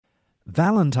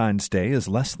Valentine's Day is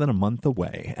less than a month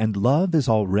away, and love is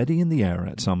already in the air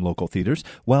at some local theaters.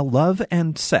 Well, love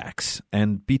and sex,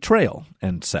 and betrayal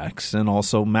and sex, and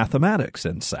also mathematics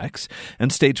and sex,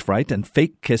 and stage fright and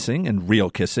fake kissing and real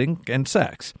kissing and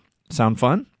sex. Sound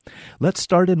fun? Let's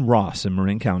start in Ross in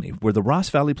Marin County, where the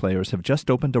Ross Valley Players have just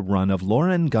opened a run of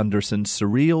Lauren Gunderson's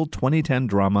surreal 2010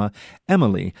 drama,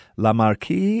 Emily, La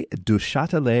Marquise du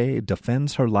Châtelet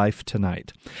Defends Her Life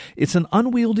Tonight. It's an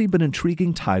unwieldy but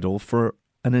intriguing title for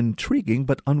an intriguing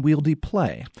but unwieldy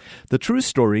play. The true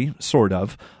story, sort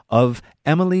of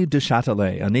Emily du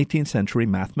Châtelet, an 18th century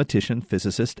mathematician,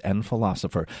 physicist, and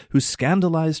philosopher who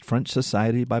scandalized French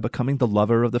society by becoming the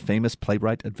lover of the famous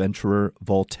playwright-adventurer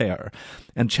Voltaire,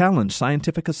 and challenged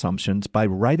scientific assumptions by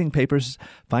writing papers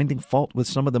finding fault with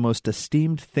some of the most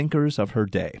esteemed thinkers of her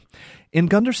day. In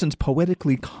Gunderson's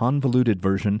poetically convoluted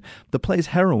version, the play's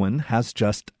heroine has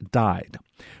just died.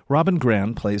 Robin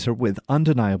Grant plays her with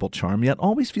undeniable charm, yet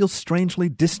always feels strangely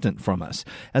distant from us,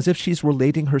 as if she's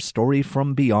relating her story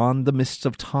from beyond the mists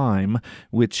of time,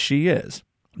 which she is.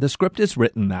 The script is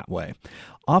written that way.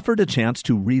 Offered a chance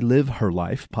to relive her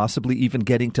life, possibly even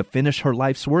getting to finish her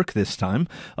life's work this time,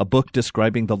 a book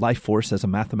describing the life force as a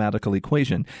mathematical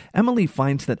equation, Emily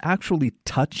finds that actually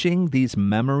touching these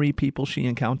memory people she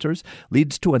encounters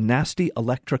leads to a nasty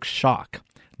electric shock.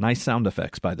 Nice sound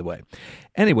effects, by the way.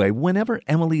 Anyway, whenever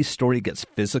Emily's story gets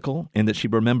physical, in that she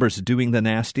remembers doing the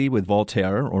nasty with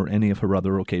Voltaire or any of her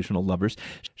other occasional lovers,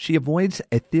 she avoids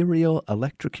ethereal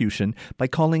electrocution by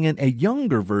calling in a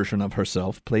younger version of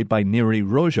herself, played by Neri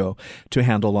Rojo, to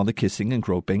handle all the kissing and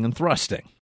groping and thrusting.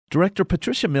 Director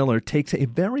Patricia Miller takes a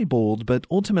very bold but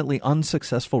ultimately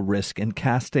unsuccessful risk in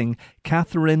casting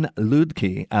Catherine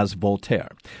Ludke as Voltaire.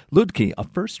 Ludke, a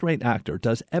first-rate actor,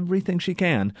 does everything she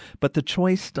can, but the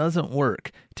choice doesn't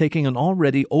work, taking an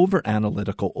already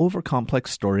over-analytical,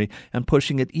 over-complex story and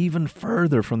pushing it even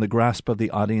further from the grasp of the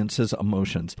audience's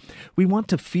emotions. We want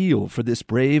to feel for this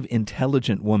brave,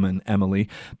 intelligent woman, Emily,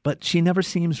 but she never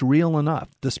seems real enough,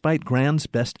 despite Grant's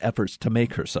best efforts to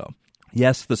make her so.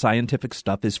 Yes, the scientific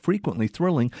stuff is frequently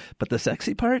thrilling, but the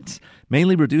sexy parts,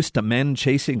 mainly reduced to men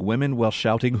chasing women while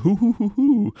shouting hoo hoo hoo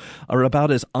hoo, are about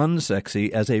as unsexy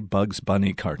as a Bugs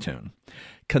Bunny cartoon.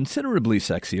 Considerably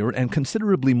sexier and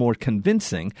considerably more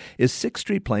convincing is Sixth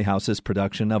Street Playhouse's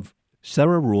production of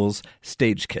Sarah Ruhl's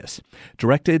Stage Kiss,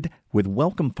 directed with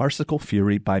welcome farcical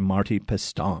fury by Marty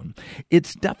Pistone.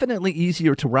 It's definitely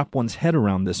easier to wrap one's head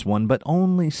around this one, but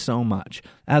only so much.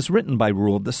 As written by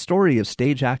Ruhl, the story of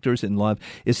stage actors in love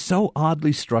is so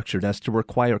oddly structured as to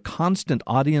require constant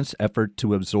audience effort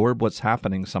to absorb what's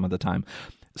happening some of the time.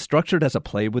 Structured as a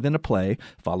play within a play,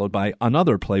 followed by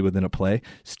another play within a play,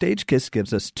 Stage Kiss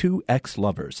gives us two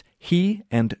ex-lovers, he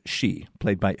and she,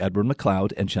 played by Edward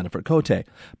McLeod and Jennifer Cote.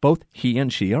 Both he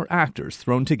and she are actors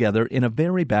thrown together in a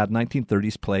very bad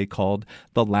 1930s play called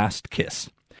The Last Kiss.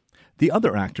 The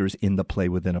other actors in the play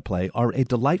within a play are a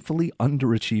delightfully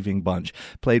underachieving bunch,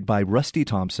 played by Rusty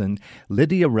Thompson,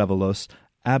 Lydia Revelos,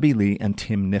 Abby Lee, and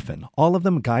Tim Niffen, all of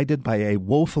them guided by a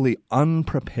woefully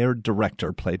unprepared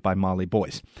director played by Molly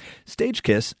Boyce. Stage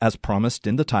Kiss, as promised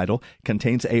in the title,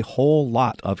 contains a whole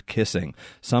lot of kissing,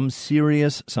 some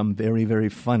serious, some very, very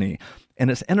funny, and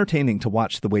it's entertaining to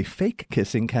watch the way fake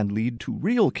kissing can lead to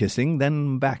real kissing,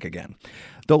 then back again.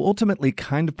 Though ultimately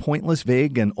kind of pointless,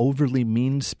 vague, and overly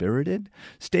mean-spirited,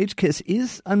 Stage Kiss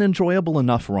is an enjoyable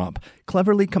enough romp,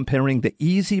 cleverly comparing the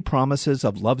easy promises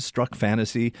of love-struck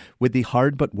fantasy with the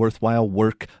hard but worthwhile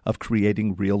work of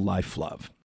creating real-life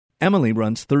love. Emily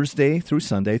runs Thursday through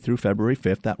Sunday through February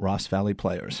 5th at Ross Valley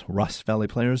Players,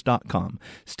 rossvalleyplayers.com.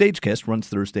 Stage Kiss runs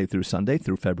Thursday through Sunday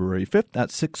through February 5th at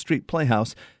 6th Street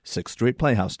Playhouse,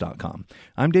 6thstreetplayhouse.com.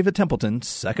 I'm David Templeton,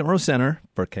 second row center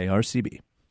for KRCB.